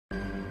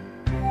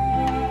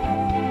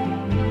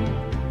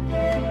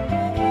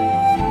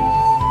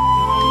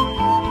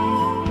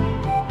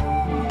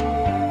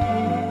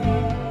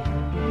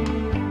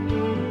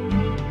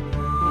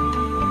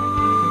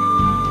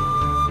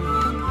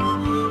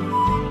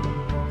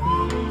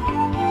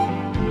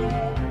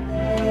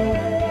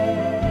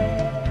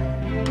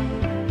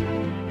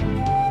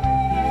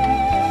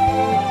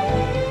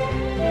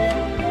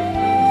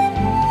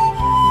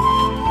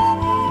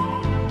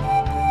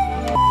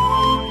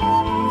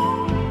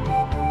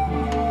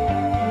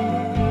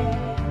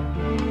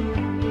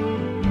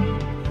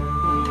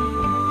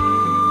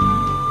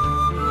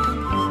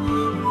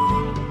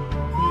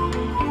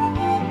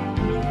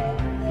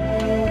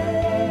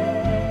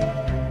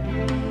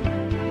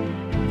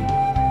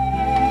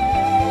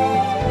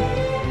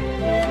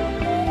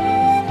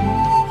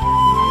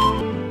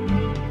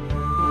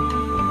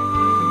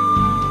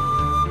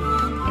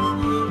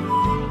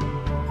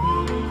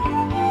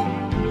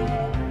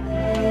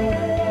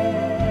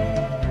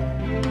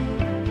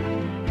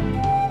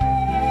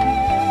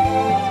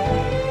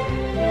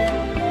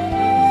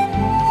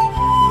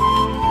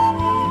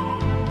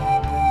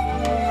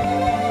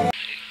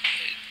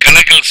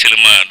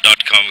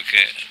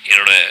அனைவருக்கு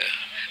என்னோட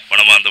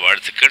மனமார்ந்த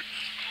வாழ்த்துக்கள்.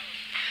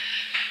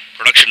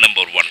 Production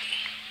number 1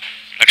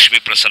 Lakshmi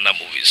Prasanna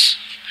movies.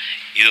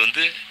 இது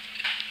வந்து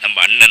நம்ம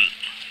அண்ணன்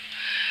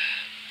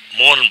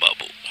மோகன்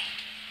பாபு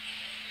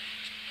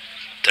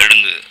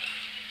தெலுங்கு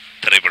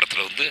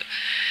திரைப்படத்தில் வந்து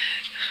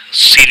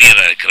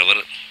சீனியராக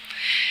இருக்கிறவர்.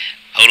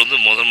 அவர் வந்து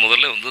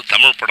முதல்ல வந்து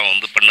தமிழ் படம்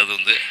வந்து பண்ணது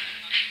வந்து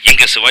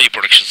எங்கள் சிவாஜி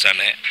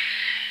ப்ரொடக்ஷன்ஸான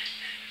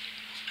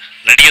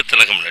நடிகர்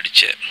திலகம்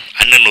நடித்த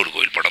அண்ணன் ஒரு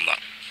கோயில் படம்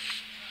தான்.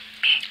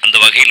 அந்த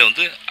வகையில்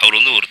வந்து அவர்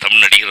வந்து ஒரு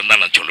தமிழ் நடிகர்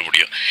தான் நான் சொல்ல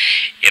முடியும்.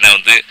 ஏன்னா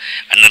வந்து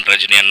அண்ணன்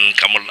ரஜினி, அண்ணன்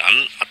கமல்,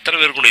 அத்தனை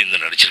பேர் கூட இந்த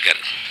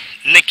நடிச்சிருக்காரு.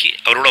 இன்றைக்கி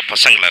அவரோட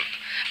பசங்களார்,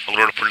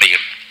 அவரோட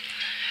பிள்ளைகள்,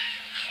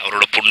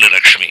 அவரோட பொண்ணு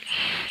லக்ஷ்மி,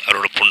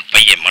 அவரோட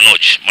பையன்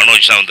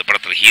மனோஜ் தான் இந்த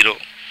படத்தில் ஹீரோ.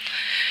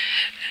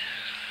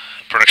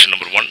 ப்ரொடக்ஷன்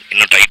நம்பர் 1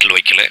 இன்னும் டைட்டில்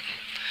வைக்கல.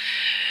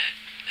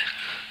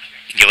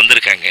 இங்கே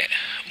வந்திருக்காங்க.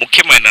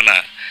 முக்கியமாக என்னென்னா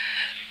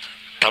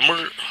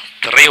தமிழ்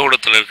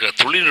திரையோடத்தில் இருக்கிற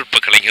தொழில்நுட்ப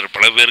கலைஞர்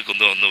பல பேருக்கு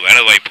வந்து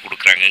வேலை வாய்ப்பு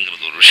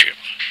கொடுக்குறாங்கங்கிறது ஒரு விஷயம்.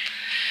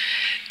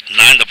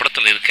 நான் இந்த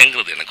படத்தில்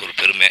இருக்கேங்கிறது எனக்கு ஒரு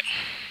பெருமை.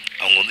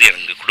 அவங்க வந்து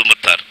எங்கள்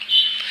குடும்பத்தார்.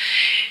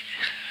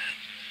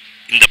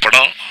 இந்த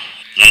படம்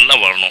நல்லா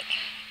வரணும்.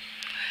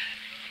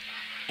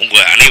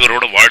 உங்கள்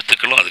அனைவரோட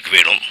வாழ்த்துக்களும் அதுக்கு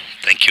வேணும்.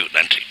 தேங்க்யூ,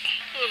 நன்றி.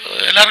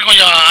 எல்லாருக்கும்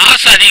கொஞ்சம்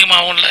ஆசை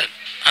அதிகமாகவும் இல்லை,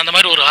 அந்த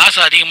மாதிரி ஒரு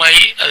ஆசை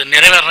அதிகமாகி அது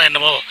நிறைவேறணும்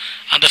என்னமோ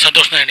அந்த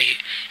சந்தோஷம் தான் இன்றைக்கி.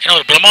 ஏன்னா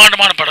ஒரு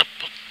பிரம்மாண்டமான படம்,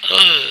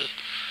 அதாவது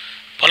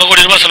பல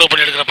கோடி ரூபாய் செலவு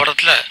பண்ணி எடுக்கிற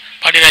படத்தில்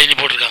பாண்டியராஜன்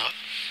போட்டிருக்காங்க.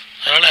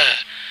 அதனால்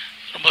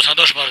ரொம்ப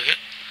சந்தோஷமாக இருக்குது.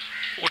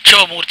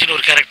 உற்சவமூர்த்தின்னு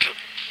ஒரு கேரக்டர்,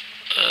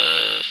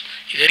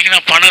 இது வரைக்கும்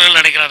நான்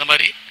பண்ணல நினைக்கிறேன். அந்த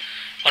மாதிரி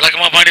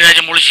வழக்கமாக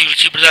பாண்டியராஜன்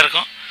முழிச்சு இப்படி தான்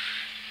இருக்கும்.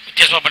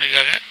 வித்தியாசமாக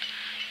பண்ணியிருக்காங்க.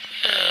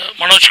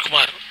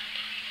 மனோஜ்குமார்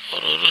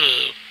ஒரு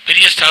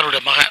பெரிய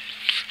ஸ்டாரோட மகன்,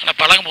 ஆனால்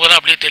பழகும் போது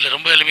அப்படியே தெரியல,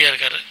 ரொம்ப எளிமையாக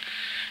இருக்கார்.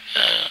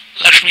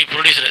 லக்ஷ்மி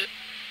ப்ரொடியூசரு,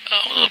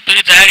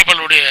 பெரிய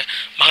தயாரிப்பாளருடைய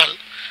மகள்.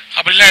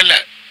 அப்படிலாம் இல்லை,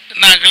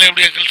 என்ன அங்கிள்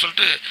எப்படி அங்கிள்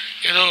சொல்லிட்டு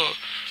ஏதோ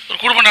ஒரு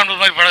குடும்ப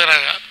நண்பர் மாதிரி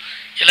பழகிறாங்க.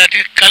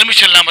 எல்லாத்தையும்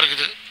கல்மிஷம் இல்லாமல்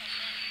இருக்குது.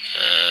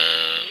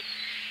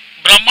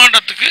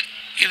 பிரம்மாண்டத்துக்கு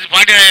இது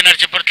பாண்டியராஜன்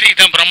நடித்த படத்தில்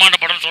இதுதான் பிரம்மாண்ட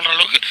படம்னு சொல்கிற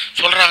அளவுக்கு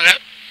சொல்கிறாங்க.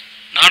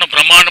 நானும்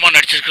பிரம்மாண்டமாக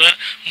நடிச்சிருக்கிறேன்,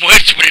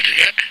 முயற்சி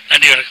பண்ணிகிட்ருக்கேன்.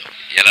 நன்றி, வணக்கம்.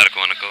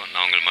 எல்லாருக்கும் வணக்கம்.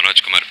 நான் உங்கள்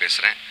மனோஜ்குமார்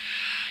பேசுகிறேன்.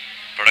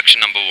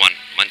 ப்ரொடக்ஷன் நம்பர் 1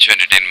 மஞ்சு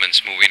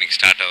என்டர்டெயின்மெண்ட்ஸ் மூவி இன்னைக்கு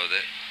ஸ்டார்ட் ஆகுது.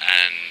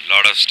 And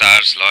lot of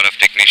stars, lot of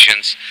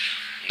technicians,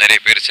 நிறைய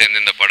பேர்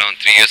சேர்ந்து இந்த படம்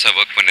 3 இயர்ஸாக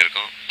ஒர்க்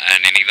பண்ணியிருக்கோம்.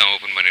 அண்ட் இன்றைக்கி தான்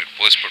ஓப்பன்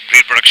பண்ணியிருக்கோம். ப்ரீ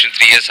ப்ரொடக்ஷன்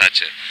 3 இயர்ஸ்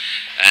ஆச்சு.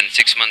 அண்ட்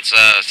 6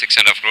 மந்த்ஸாக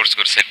 6.5 crores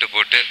ஒரு செட்டு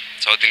போட்டு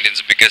south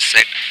Indians biggest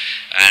set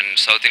and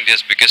south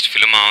India's biggest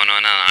film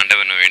ஆகணும்னு நான்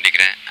ஆண்டவனை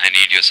வேண்டிக்கிறேன். I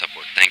need your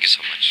support. Thank you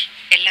so much.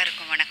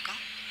 எல்லாருக்கும் வணக்கம்.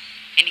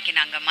 இன்றைக்கி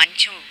நாங்கள்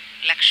மஞ்சு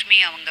லக்ஷ்மி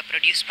அவங்க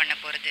ப்ரொடியூஸ் பண்ண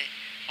போகிறது.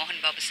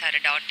 மோகன் பாபு சார்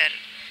டாட்டர்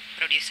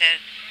ப்ரொடியூசர்,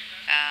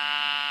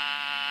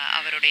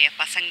 அவருடைய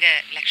பசங்க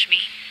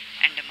லக்ஷ்மி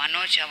அண்ட்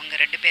மனோஜ், அவங்க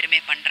 2 பேருமே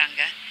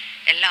பண்ணுறாங்க.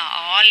 எல்லாம்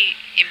all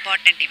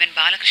important. Even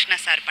Balakrishna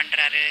sir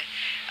பண்ணுறாரு,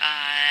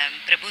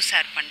 பிரபு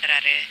சார்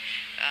பண்ணுறாரு,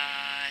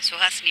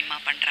 சுஹாசினிமா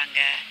பண்ணுறாங்க,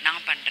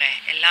 நான் பண்ணுறேன்.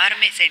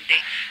 எல்லாருமே சேர்ந்து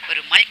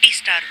ஒரு மல்டி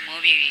ஸ்டார்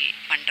மூவி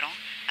பண்ணுறோம்.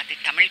 அது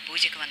தமிழ்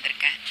பூஜைக்கு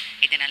வந்திருக்கேன்.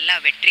 இது நல்லா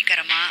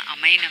வெற்றிகரமாக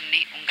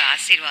அமையணும்னு உங்கள்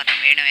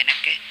ஆசீர்வாதம் வேணும்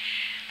எனக்கு.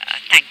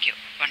 தேங்க்யூ,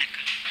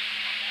 வணக்கம்.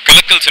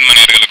 கலக்கல் சினிமா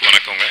நேயர்களுக்கு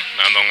வணக்கங்க.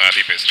 நான் தான் உங்கள்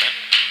ஆதி பேசுகிறேன்.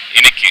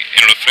 இன்னைக்கு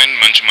என்னோடய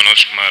ஃப்ரெண்ட்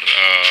மனோஜ்குமார்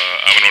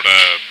அவனோட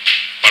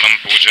படம்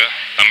பூஜை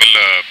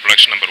தமிழில்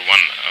ப்ரொடக்ஷன் நம்பர்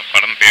 1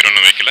 படம் பேர்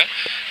ஒன்றும் வைக்கல,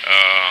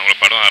 அவங்களோட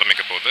படம்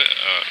ஆரம்பிக்க போகுது.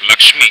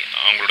 லக்ஷ்மி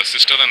அவங்களோட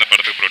சிஸ்டர் தான் இந்த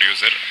படத்துக்கு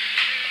ப்ரொடியூசர்.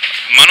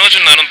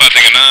 மனோஜன் நானும்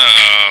பார்த்தீங்கன்னா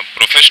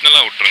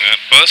ப்ரொஃபஷ்னலாக விட்டுருங்க,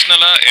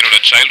 பர்சனலாக என்னோட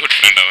சைல்ட்ஹுட்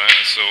ஃப்ரெண்ட் அவன்.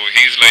 ஸோ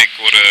ஹீஸ் லைக்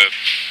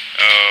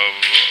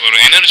ஒரு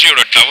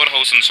எனர்ஜியோட டவர்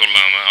ஹவுஸ்ன்னு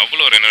சொல்லாமல்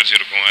அவ்வளோ ஒரு எனர்ஜி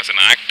இருக்கும். As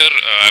an actor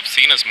I've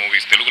seen as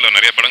movies, தெலுங்குல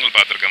நிறைய படங்கள்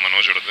பார்த்துருக்கேன்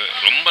மனோஜோடது.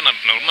 ரொம்ப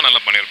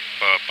நல்லா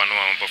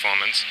பண்ணுவான்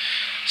பெர்ஃபார்மன்ஸ்.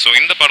 ஸோ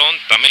இந்த படம்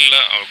தமிழில்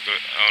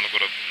அவனுக்கு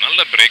ஒரு நல்ல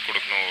பிரேக்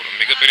கொடுக்கணும், ஒரு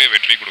மிகப்பெரிய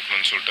வெற்றி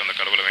கொடுக்கணும்னு சொல்லிட்டு அந்த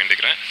கடவுளை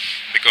வேண்டிக்கிறேன்.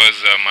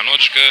 பிகாஸ்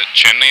மனோஜுக்கு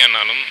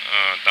சென்னைனாலும்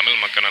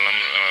தமிழ்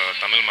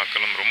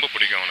மக்களும் ரொம்ப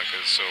பிடிக்கும் அவனுக்கு.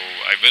 So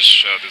I wish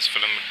this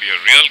film would be a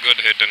real good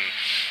hit in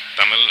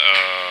Tamil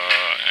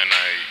and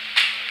I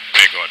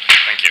pray God.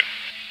 Thank you.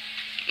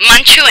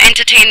 Manchu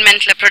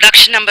Entertainmentல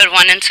production number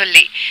 1ன்னு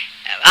சொல்லி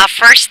our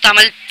first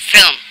Tamil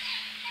film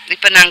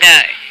இப்போ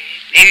நாங்கள்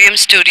AVM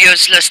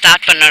ஸ்டுடியோஸில்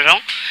ஸ்டார்ட்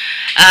பண்ணுறோம்.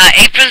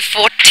 ஏப்ரல்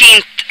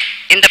 14th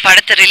இந்த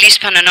படத்தை ரிலீஸ்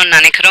பண்ணணும்னு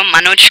நினைக்கிறோம்.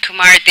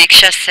 மனோஜ்குமார்,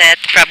 தீக்ஷா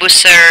சேத், பிரபு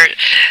sir,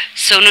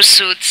 Sonu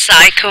Sood,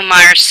 Sai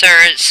Kumar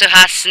sir,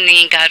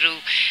 Suhasini గారు,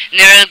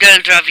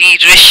 நிழல்கள் ரவி,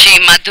 ரிஷி,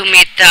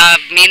 மதுமிதா,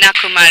 மீனா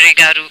குமாரி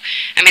గారు,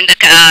 I mean the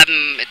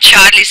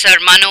Charlie sir,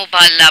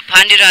 Manobala,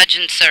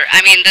 Pandiyarajan sir,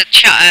 I mean the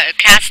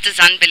cast is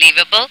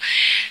unbelievable.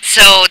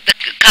 So the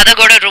கதை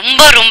கூட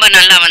ரொம்ப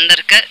நல்லா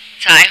வந்திருக்கு.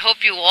 So I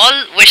hope you all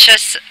wish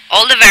us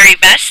all the very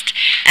best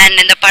and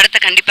இந்த படத்தை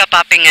கண்டிப்பா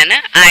பாப்பீங்கன்னு.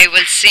 I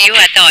will see you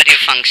at the audio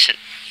function.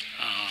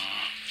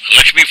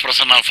 Lakshmi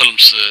Prasanna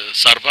films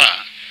சார்பாக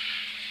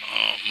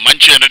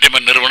மஞ்சு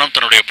entertainment நிறுவனம்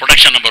தன்னுடைய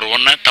ப்ரொடக்ஷன் நம்பர்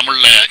 1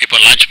 தமிழில் இப்போ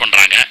லான்ச்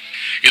பண்ணுறாங்க.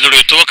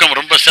 இதோடைய துவக்கம்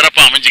ரொம்ப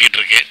சிறப்பாக அமைஞ்சிக்கிட்டு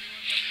இருக்கு.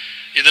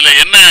 இதில்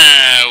என்ன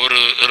ஒரு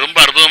ரொம்ப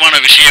அற்புதமான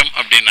விஷயம்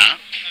அப்படின்னா,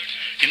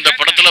 இந்த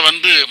படத்தில்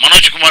வந்து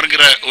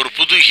மனோஜ்குமாருங்கிற ஒரு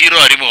புது ஹீரோ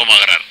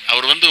அறிமுகமாகிறார்.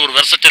 அவர் வந்து ஒரு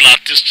வெர்சடைல்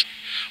ஆர்டிஸ்ட்,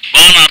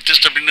 பான்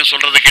ஆர்டிஸ்ட் அப்படின்னு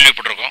சொல்கிறத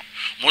கேள்விப்பட்டிருக்கோம்.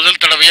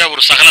 முதல் தடவையாக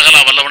ஒரு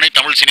சகலகலா வல்லவனை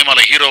தமிழ்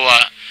சினிமாவில்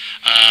ஹீரோவாக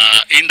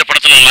இந்த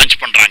படத்தில்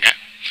லான்ச் பண்ணுறாங்க.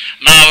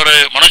 நான் அவர்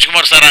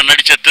மனோஜ்குமார் சார்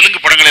நடித்த தெலுங்கு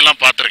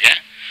படங்களெல்லாம் பார்த்துருக்கேன்.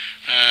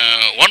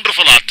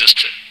 Wonderful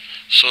artist.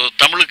 ஸோ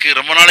தமிழுக்கு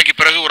ரொம்ப நாளைக்கு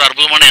பிறகு ஒரு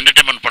அற்புதமான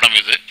என்டர்டைன்மெண்ட் படம்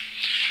இது.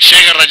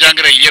 சேகர்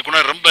ராஜாங்கிற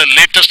இயக்குனர் ரொம்ப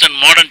லேட்டஸ்ட் அண்ட்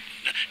மாடர்ன்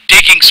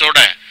டேக்கிங்ஸோட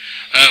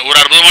ஒரு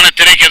அற்புதமான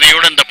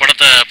திரைக்கதையோடு இந்த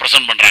படத்தை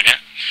ப்ரெசென்ட் பண்ணுறாங்க.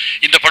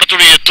 இந்த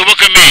படத்துடைய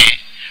துவக்கமே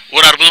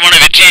ஒரு அற்புதமான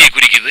வெற்றியை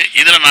குறிக்குது.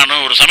 இதில்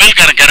நான் ஒரு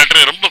சமையல்காரன்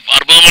கேரக்டர், ரொம்ப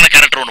அற்புதமான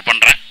கேரக்டர் ஒன்று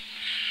பண்ணுறேன்.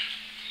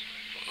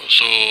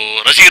 ஸோ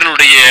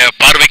ரசிகர்களுடைய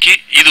பார்வைக்கு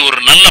இது ஒரு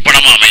நல்ல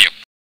படமாக அமையும்.